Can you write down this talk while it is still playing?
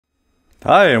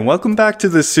Hi, and welcome back to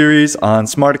this series on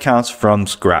smart accounts from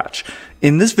scratch.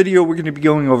 In this video, we're going to be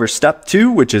going over step 2,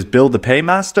 which is build the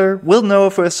Paymaster. We'll know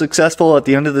if we're successful at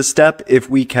the end of this step if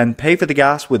we can pay for the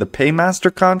gas with a Paymaster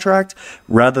contract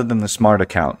rather than the smart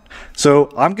account.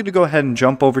 So I'm going to go ahead and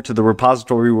jump over to the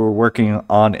repository we were working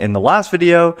on in the last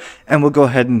video, and we'll go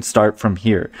ahead and start from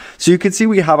here. So you can see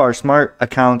we have our smart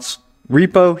accounts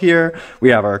repo here, we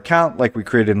have our account like we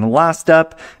created in the last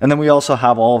step, and then we also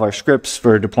have all of our scripts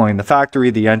for deploying the factory,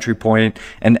 the entry point,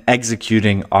 and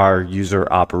executing our user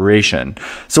operation.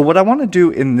 So what I want to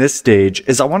do in this stage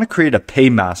is I want to create a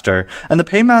Paymaster, and the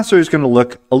Paymaster is going to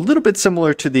look a little bit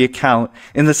similar to the account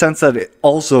in the sense that it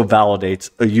also validates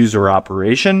a user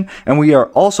operation, and we are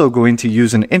also going to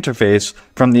use an interface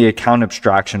from the Account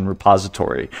Abstraction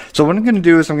repository. So what I'm going to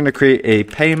do is I'm going to create a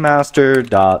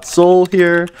paymaster.sol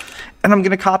here, and I'm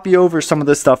going to copy over some of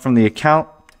this stuff from the account.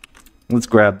 Let's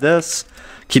grab this,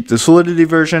 keep the Solidity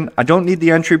version. I don't need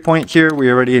the entry point here. We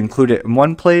already include it in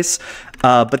one place.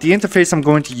 But the interface I'm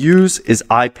going to use is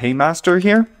iPaymaster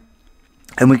here.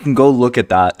 And we can go look at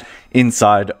that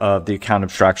inside of the Account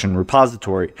Abstraction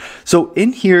repository. So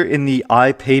in here in the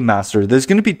iPaymaster, there's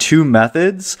going to be two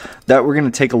methods that we're going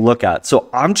to take a look at. So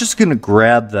I'm just going to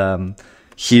grab them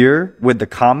here with the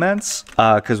comments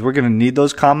because we're going to need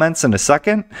those comments in a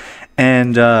second,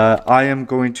 and I am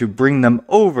going to bring them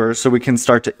over so we can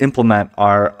start to implement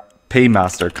our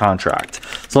Paymaster contract.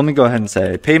 So let me go ahead and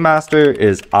say Paymaster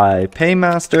is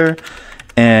iPaymaster,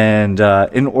 and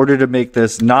in order to make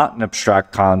this not an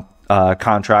abstract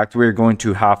contract, we're going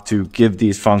to have to give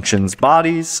these functions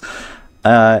bodies,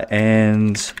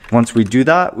 and once we do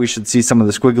that, we should see some of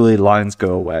the squiggly lines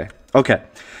go away. Okay.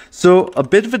 So a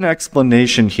bit of an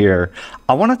explanation here.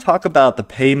 I want to talk about the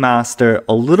Paymaster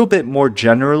a little bit more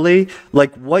generally,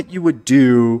 like what you would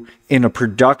do in a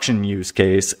production use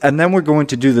case. And then we're going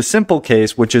to do the simple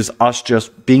case, which is us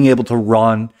just being able to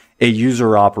run a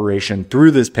user operation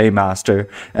through this Paymaster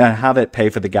and have it pay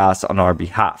for the gas on our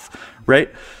behalf, right?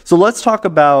 So let's talk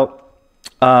about,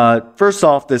 first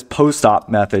off, this post-op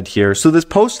method here. So this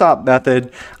post-op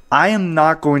method, I am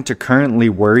not going to currently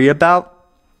worry about.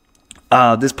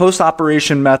 This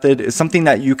post-operation method is something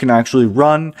that you can actually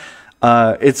run.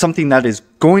 It's something that is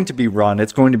going to be run.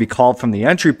 It's going to be called from the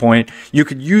entry point. You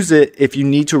could use it if you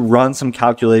need to run some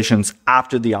calculations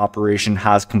after the operation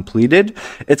has completed.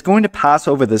 It's going to pass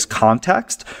over this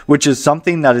context, which is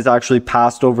something that is actually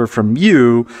passed over from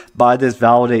you by this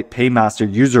validate Paymaster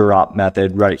UserOp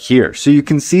method right here. So you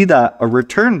can see that a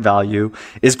return value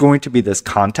is going to be this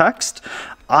context.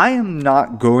 I am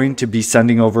not going to be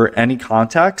sending over any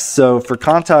context. So for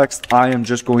context, I am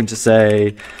just going to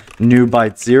say new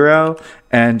byte 0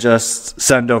 and just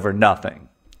send over nothing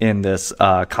in this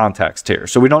context here.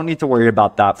 So we don't need to worry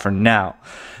about that for now.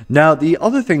 Now, the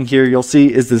other thing here you'll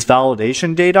see is this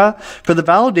validation data. For the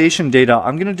validation data,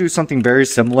 I'm going to do something very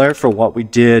similar for what we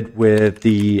did with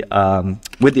the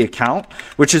account,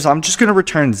 which is I'm just going to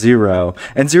return 0.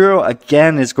 And 0,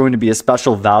 again, is going to be a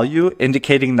special value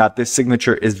indicating that this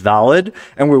signature is valid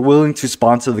and we're willing to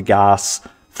sponsor the gas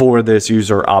for this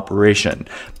user operation.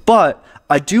 But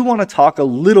I do want to talk a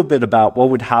little bit about what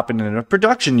would happen in a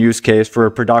production use case for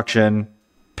a production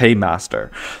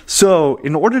Paymaster. So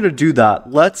in order to do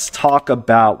that, let's talk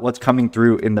about what's coming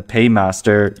through in the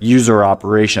Paymaster user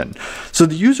operation. So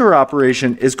the user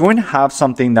operation is going to have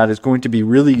something that is going to be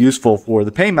really useful for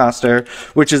the Paymaster,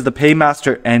 which is the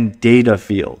Paymaster and data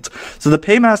field. So the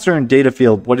Paymaster and data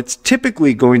field, what it's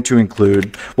typically going to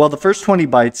include, well, the first 20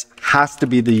 bytes has to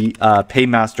be the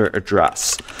Paymaster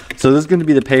address. So this is going to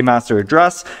be the Paymaster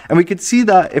address, and we can see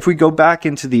that if we go back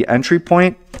into the entry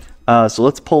point. So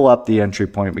let's pull up the entry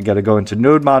point. We got to go into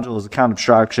node modules, account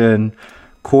abstraction,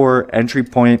 core entry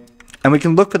point, and we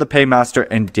can look for the Paymaster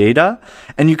and data.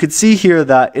 And you can see here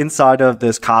that inside of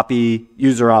this copy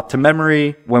UserOp to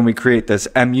memory, when we create this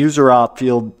MUserOp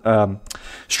field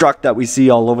struct that we see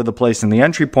all over the place in the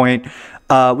entry point,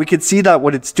 we can see that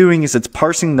what it's doing is it's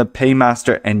parsing the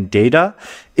Paymaster and data.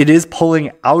 It is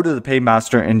pulling out of the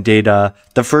Paymaster and data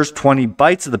the first 20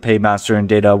 bytes of the Paymaster and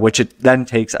data, which it then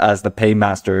takes as the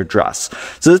Paymaster address.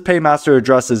 So this Paymaster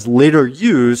address is later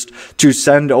used to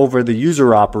send over the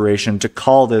user operation to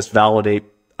call this validate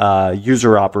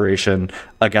user operation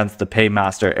against the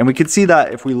Paymaster. And we can see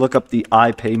that if we look up the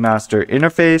iPaymaster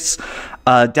interface,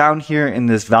 down here in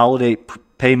this validate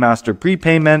Paymaster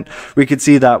prepayment, we could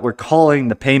see that we're calling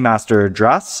the Paymaster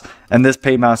address, and this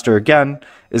Paymaster again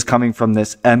is coming from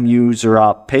this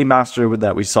UserOp Paymaster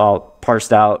that we saw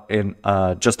parsed out in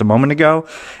just a moment ago.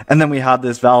 And then we have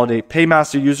this validate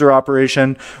Paymaster user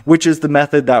operation, which is the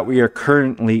method that we are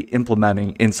currently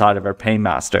implementing inside of our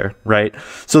Paymaster, right?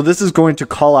 So this is going to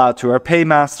call out to our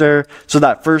Paymaster. So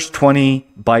that first 20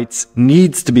 bytes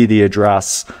needs to be the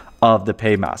address of the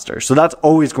Paymaster. So that's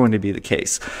always going to be the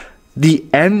case. The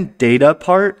end data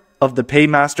part of the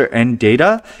Paymaster end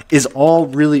data is all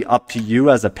really up to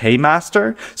you as a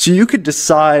Paymaster. So you could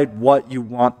decide what you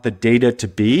want the data to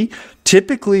be.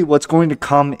 Typically, what's going to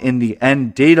come in the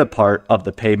end data part of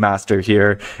the Paymaster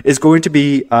here is going to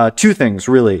be two things,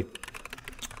 really.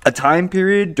 A time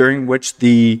period during which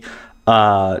the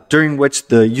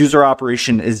user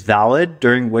operation is valid,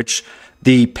 during which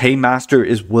the Paymaster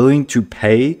is willing to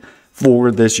pay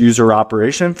for this user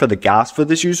operation, for the gas for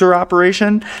this user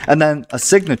operation, and then a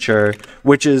signature,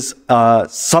 which is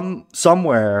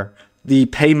somewhere the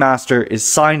Paymaster is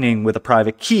signing with a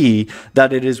private key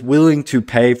that it is willing to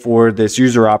pay for this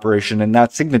user operation, and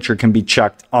that signature can be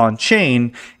checked on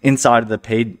chain inside of the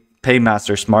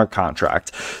Paymaster smart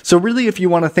contract. So really, if you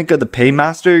want to think of the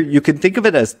Paymaster, you can think of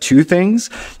it as two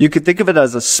things. You could think of it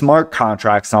as a smart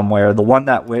contract somewhere, the one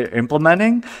that we're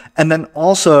implementing, and then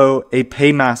also a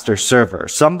Paymaster server.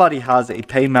 Somebody has a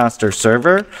Paymaster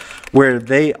server where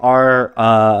they are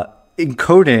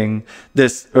encoding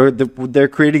this, or they're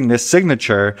creating this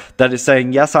signature that is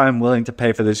saying, yes, I'm willing to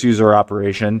pay for this user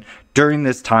operation during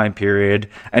this time period,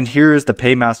 and here is the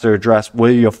Paymaster address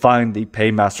where you'll find the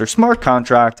Paymaster smart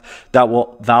contract that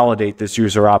will validate this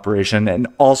user operation and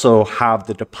also have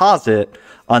the deposit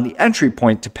on the entry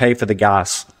point to pay for the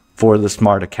gas for the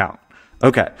smart account.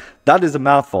 Okay, that is a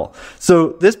mouthful.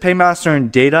 So this Paymaster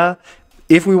and data,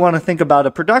 if we want to think about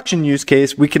a production use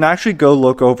case, we can actually go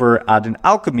look over at an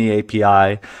Alchemy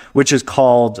API, which is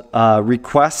called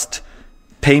request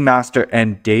Paymaster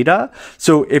and data.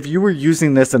 So if you were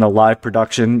using this in a live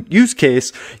production use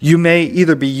case, you may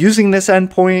either be using this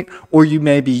endpoint or you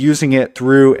may be using it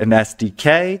through an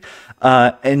SDK.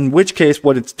 In which case,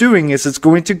 what it's doing is it's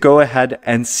going to go ahead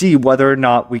and see whether or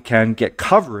not we can get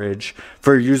coverage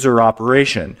for user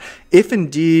operation. If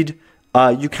indeed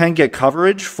you can get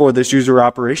coverage for this user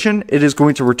operation, it is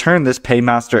going to return this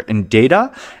Paymaster and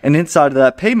data. And inside of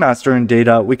that Paymaster and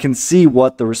data, we can see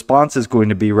what the response is going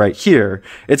to be right here.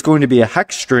 It's going to be a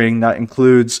hex string that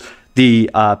includes the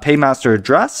Paymaster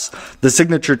address, the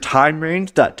signature time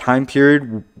range, that time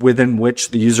period within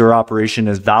which the user operation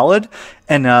is valid,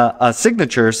 and a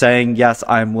signature saying, yes,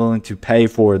 I'm willing to pay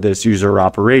for this user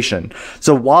operation.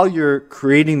 So while you're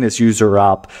creating this user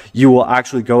op, you will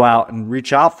actually go out and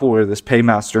reach out for this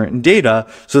Paymaster and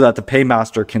data so that the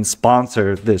Paymaster can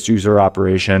sponsor this user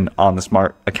operation on the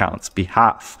smart account's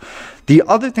behalf. The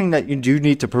other thing that you do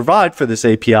need to provide for this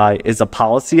API is a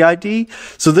policy ID.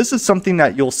 So this is something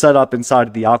that you'll set up inside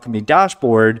of the Alchemy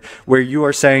dashboard where you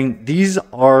are saying, these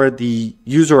are the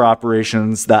user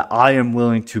operations that I am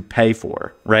willing to pay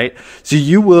for, right? So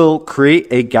you will create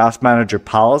a gas manager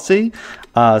policy.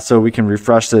 So we can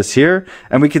refresh this here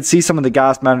and we can see some of the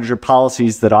gas manager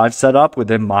policies that I've set up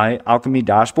within my Alchemy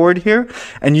dashboard here.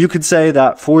 And you could say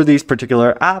that for these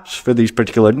particular apps, for these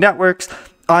particular networks,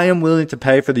 I am willing to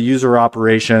pay for the user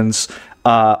operations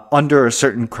under a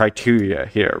certain criteria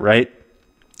here, right?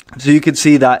 So you can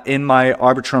see that in my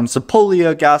Arbitrum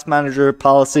Sepolia gas manager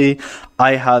policy,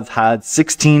 I have had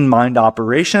 16 mined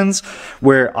operations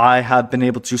where I have been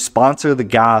able to sponsor the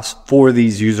gas for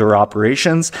these user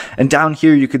operations. And down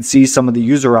here, you can see some of the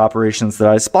user operations that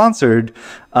I sponsored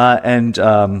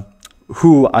and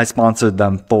who I sponsored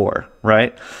them for,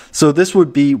 right? So this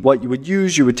would be what you would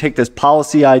use. You would take this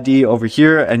policy ID over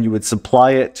here and you would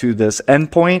supply it to this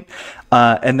endpoint.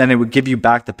 And then it would give you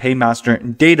back the Paymaster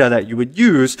and data that you would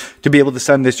use to be able to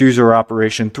send this user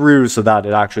operation through so that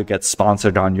it actually gets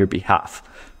sponsored on your behalf.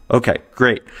 Okay,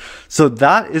 great. So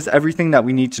that is everything that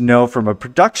we need to know from a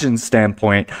production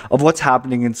standpoint of what's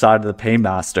happening inside of the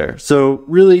Paymaster. So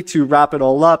really, to wrap it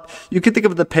all up, you can think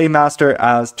of the Paymaster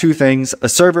as two things: a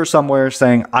server somewhere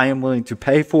saying, I am willing to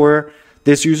pay for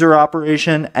this user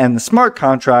operation, and the smart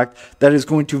contract that is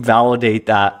going to validate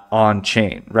that on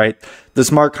chain, right? The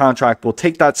smart contract will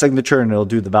take that signature and it'll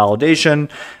do the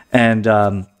validation, and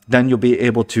then you'll be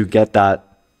able to get that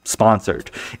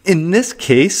sponsored. In this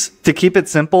case, to keep it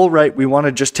simple, right, we want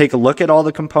to just take a look at all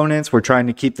the components. We're trying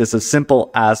to keep this as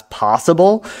simple as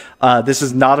possible. This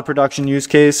is not a production use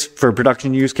case. For a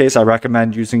production use case, I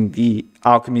recommend using the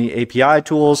Alchemy API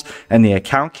tools and the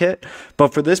account kit.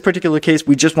 But for this particular case,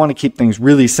 we just want to keep things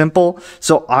really simple.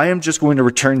 So I am just going to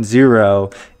return 0,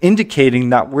 indicating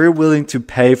that we're willing to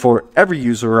pay for every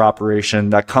user operation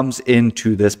that comes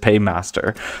into this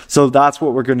Paymaster. So that's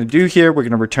what we're going to do here. We're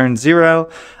going to return 0.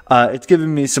 It's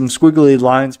giving me some squiggly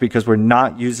lines because we're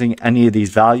not using any of these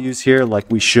values here like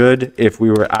we should if we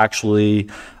were actually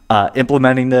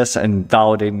implementing this and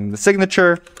validating the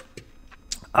signature.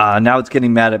 Now it's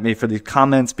getting mad at me for these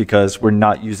comments because we're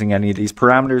not using any of these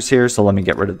parameters here. So let me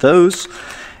get rid of those.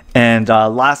 And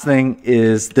last thing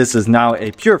is this is now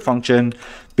a pure function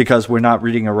because we're not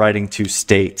reading or writing to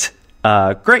state.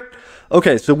 Great.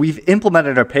 Okay, so we've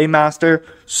implemented our Paymaster.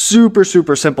 Super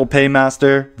simple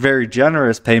Paymaster, very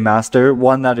generous Paymaster,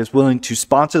 one that is willing to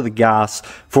sponsor the gas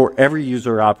for every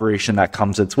user operation that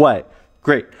comes its way.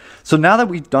 Great. So now that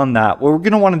we've done that, what we're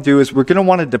going to want to do is we're going to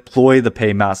want to deploy the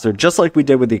Paymaster just like we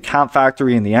did with the account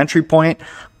factory and the entry point.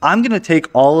 I'm going to take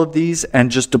all of these and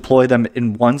just deploy them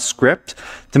in one script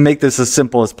to make this as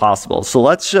simple as possible. So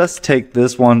let's just take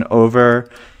this one over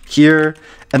here,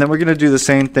 and then we're going to do the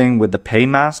same thing with the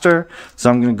Paymaster. So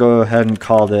I'm going to go ahead and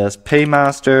call this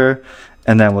Paymaster,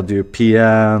 and then we'll do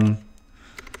PM,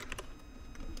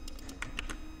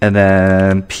 and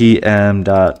then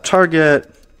PM.target.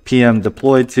 PM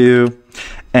deploy to,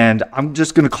 and I'm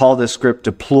just going to call this script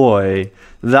deploy.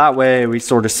 That way we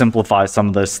sort of simplify some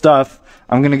of this stuff.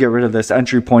 I'm going to get rid of this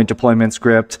entry point deployment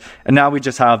script, and now we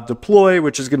just have deploy,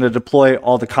 which is going to deploy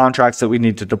all the contracts that we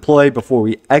need to deploy before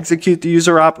we execute the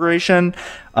user operation.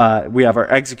 We have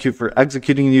our execute for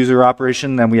executing the user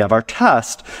operation. Then we have our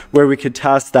test where we could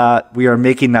test that we are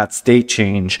making that state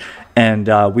change, and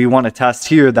we want to test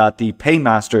here that the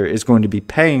Paymaster is going to be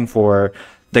paying for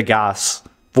the gas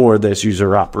for this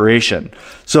user operation.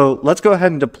 So let's go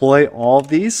ahead and deploy all of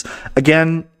these.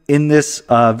 Again, in this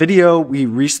video, we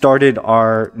restarted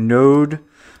our node,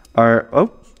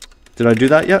 did I do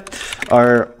that yet?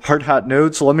 Our hard hat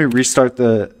node. So let me restart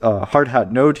the hard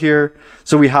hat node here.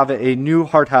 So we have a new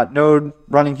hard hat node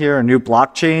running here, a new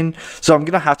blockchain. So I'm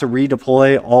gonna have to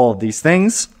redeploy all of these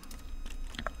things.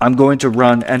 I'm going to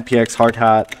run npx hard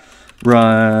hat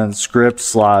run script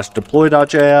 /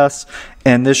 deploy.js,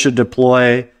 and this should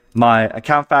deploy my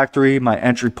account factory, my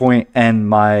entry point, and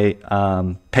my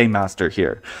Paymaster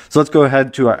here. So let's go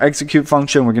ahead to our execute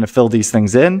function. We're going to fill these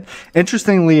things in.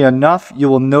 Interestingly enough, you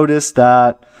will notice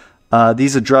that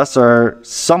these addresses are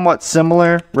somewhat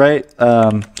similar, right?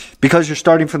 Because you're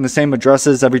starting from the same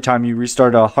addresses every time you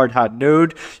restart a hard hat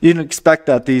node, you can expect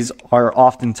that these are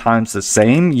oftentimes the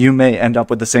same. You may end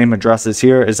up with the same addresses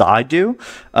here as I do,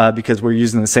 because we're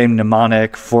using the same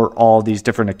mnemonic for all these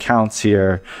different accounts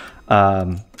here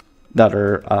that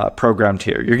are programmed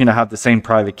here. You're going to have the same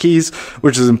private keys,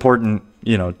 which is important.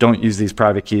 You know, don't use these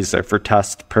private keys. They're for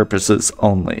test purposes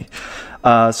only.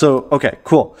 Okay,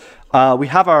 cool. We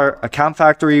have our account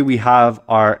factory, we have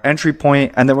our entry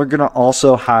point, and then we're going to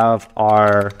also have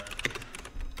our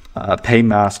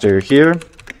Paymaster here.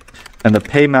 And the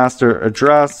Paymaster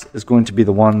address is going to be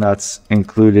the one that's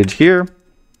included here.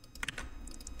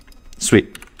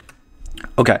 Sweet.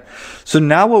 Okay, so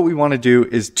now what we want to do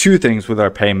is two things with our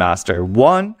Paymaster.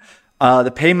 One,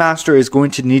 the Paymaster is going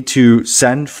to need to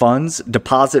send funds,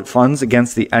 deposit funds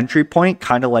against the entry point,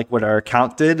 kind of like what our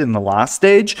account did in the last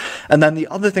stage. And then the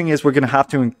other thing is we're going to have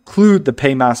to include the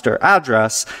Paymaster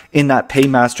address in that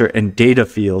Paymaster and data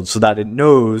field so that it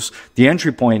knows, the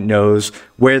entry point knows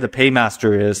where the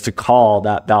Paymaster is to call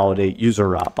that validate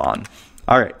UserOp on.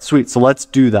 All right, sweet. So let's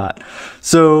do that.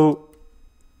 So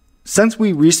since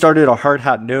we restarted a hard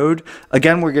hat node,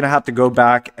 again, we're going to have to go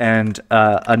back and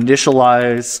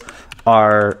initialize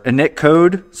our init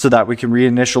code so that we can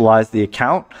reinitialize the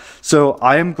account. So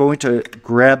I am going to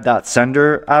grab that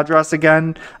sender address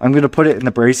again. I'm going to put it in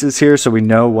the braces here so we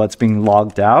know what's being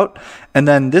logged out. And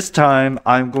then this time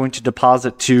I'm going to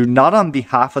deposit to not on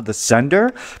behalf of the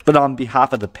sender, but on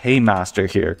behalf of the Paymaster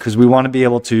here, because we want to be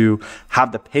able to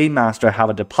have the Paymaster have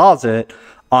a deposit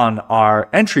on our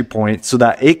entry point so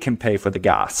that it can pay for the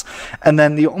gas. And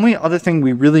then the only other thing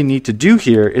we really need to do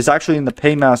here is actually in the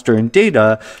Paymaster and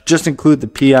data, just include the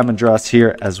PM address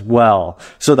here as well,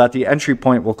 so that the entry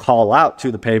point will call out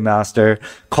to the Paymaster,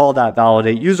 call that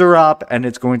validate UserOp, and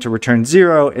it's going to return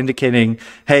 0, indicating,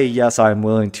 hey, yes, I'm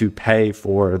willing to pay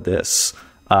for this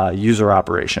user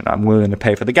operation. I'm willing to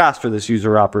pay for the gas for this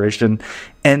user operation.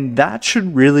 And that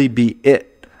should really be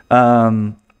it.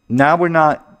 Now we're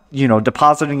not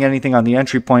depositing anything on the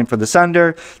entry point for the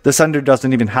sender. The sender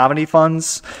doesn't even have any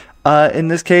funds in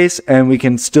this case, and we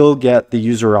can still get the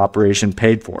user operation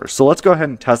paid for. So let's go ahead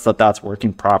and test that that's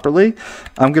working properly.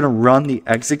 I'm going to run the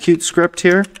execute script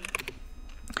here.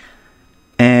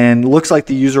 And looks like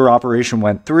the user operation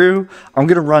went through. I'm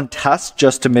going to run tests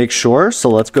just to make sure. So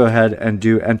let's go ahead and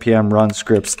do npm run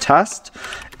scripts test.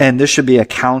 And this should be a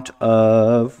count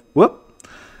of,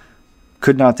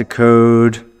 could not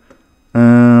decode.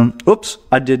 Oops,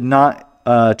 I did not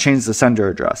change the sender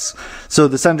address. So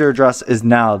the sender address is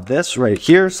now this right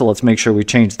here. So let's make sure we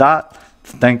change that.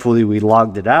 Thankfully, we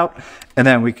logged it out. And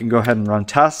then we can go ahead and run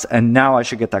tests. And now I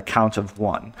should get that count of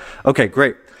 1. Okay,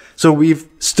 great. So we've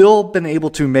still been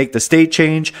able to make the state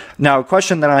change. Now, a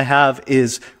question that I have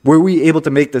is, were we able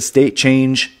to make the state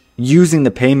change using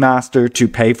the Paymaster to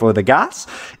pay for the gas?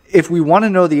 If we want to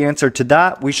know the answer to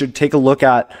that, we should take a look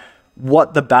at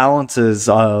what the balances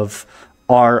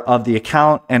are of the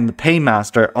account and the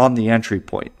Paymaster on the entry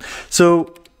point.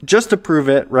 So just to prove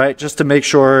it, right, just to make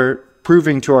sure,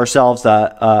 proving to ourselves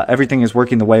that everything is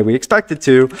working the way we expect it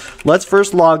to, let's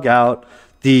first log out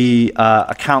the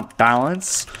account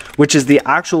balance, which is the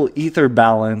actual Ether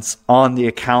balance on the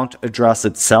account address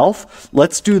itself.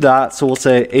 Let's do that. So we'll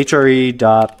say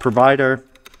hre.provider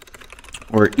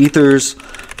or ethers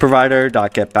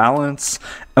provider.get balance,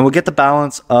 and we'll get the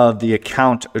balance of the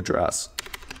account address.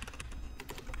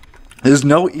 There's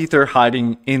no Ether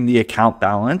hiding in the account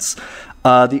balance.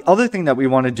 The other thing that we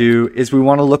want to do is we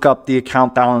want to look up the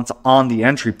account balance on the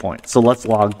entry point. So let's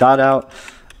log that out.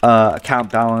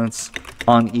 Account balance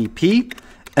on EP.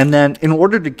 And then in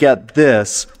order to get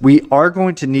this, we are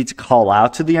going to need to call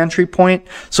out to the entry point.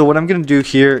 So what I'm going to do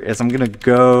here is I'm going to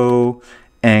go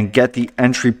and get the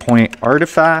entry point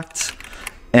artifact,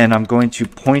 and I'm going to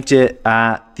point it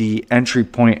at the entry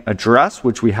point address,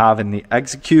 which we have in the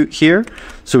execute here.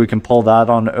 So we can pull that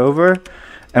on over.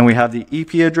 And we have the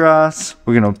EP address.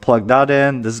 We're going to plug that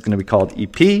in. This is going to be called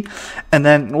EP. And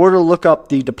then in order to look up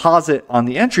the deposit on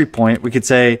the entry point, we could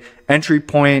say entry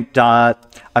point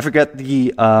dot, I forget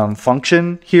the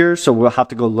function here. So we'll have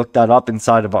to go look that up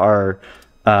inside of our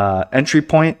entry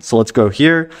point. So let's go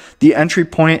here. The entry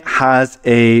point has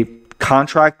a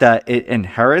contract that it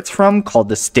inherits from called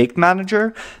the stake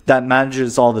manager that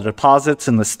manages all the deposits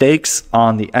and the stakes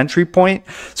on the entry point.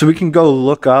 So we can go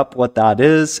look up what that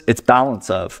is. It's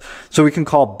balance of. So we can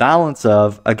call balance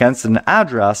of against an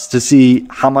address to see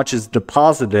how much is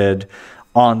deposited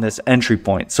on this entry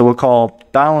point. So we'll call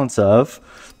balance of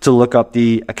to look up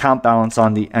the account balance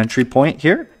on the entry point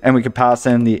here, and we can pass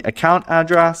in the account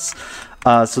address.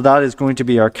 So that is going to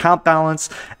be our account balance,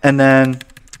 and then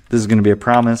this is going to be a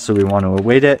promise, so we want to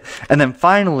await it. And then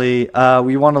finally,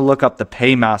 we want to look up the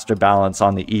Paymaster balance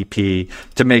on the EP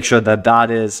to make sure that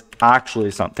that is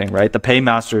actually something, right? The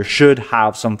Paymaster should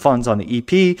have some funds on the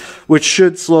EP, which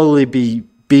should slowly be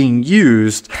being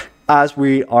used as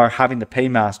we are having the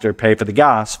Paymaster pay for the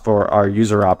gas for our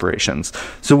user operations.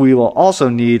 So we will also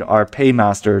need our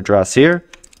Paymaster address here,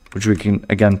 which we can,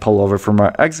 again, pull over from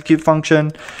our execute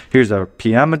function. Here's our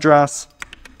PM address.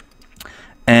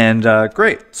 And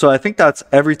great. So I think that's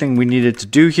everything we needed to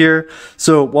do here.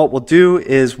 So what we'll do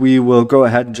is we will go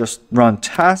ahead and just run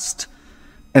test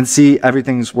and see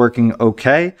everything's working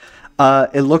okay.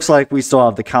 It looks like we still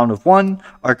have the count of 1.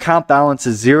 Our account balance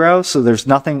is 0, so there's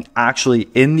nothing actually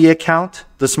in the account,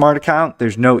 the smart account.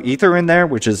 There's no Ether in there,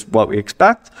 which is what we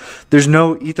expect. There's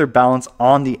no Ether balance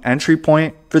on the entry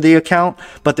point for the account,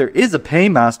 but there is a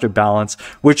Paymaster balance,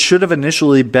 which should have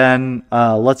initially been,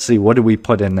 let's see, what did we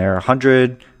put in there?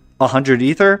 100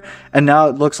 Ether, and now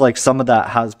it looks like some of that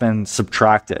has been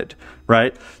subtracted,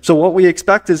 right? So what we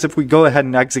expect is if we go ahead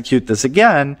and execute this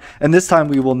again, and this time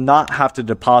we will not have to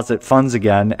deposit funds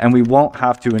again, and we won't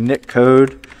have to init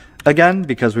code again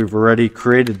because we've already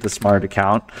created the smart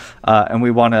account, and we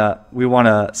want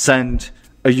to send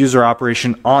a user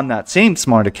operation on that same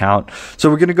smart account. So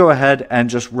we're going to go ahead and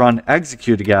just run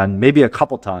execute again, maybe a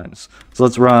couple times. So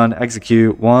let's run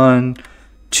execute 1,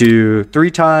 2,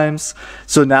 3 times.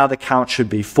 So now the count should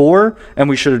be 4, and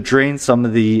we should have drained some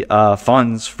of the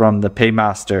funds from the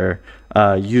Paymaster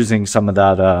using some of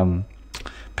that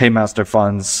Paymaster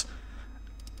funds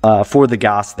for the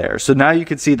gas there. So now you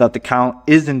can see that the count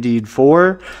is indeed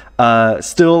 4.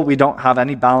 Still, we don't have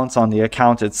any balance on the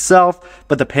account itself,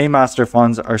 but the Paymaster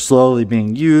funds are slowly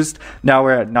being used. Now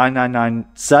we're at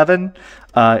 9997.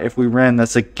 If we ran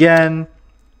this again,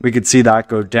 we could see that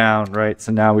go down, right?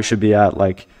 So now we should be at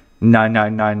like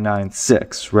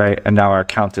 99996, right? And now our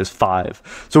count is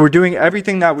 5. So we're doing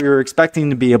everything that we were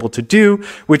expecting to be able to do,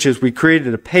 which is we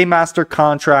created a Paymaster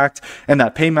contract, and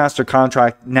that Paymaster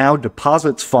contract now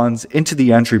deposits funds into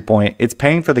the entry point. It's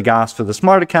paying for the gas for the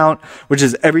smart account, which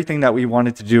is everything that we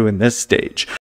wanted to do in this stage.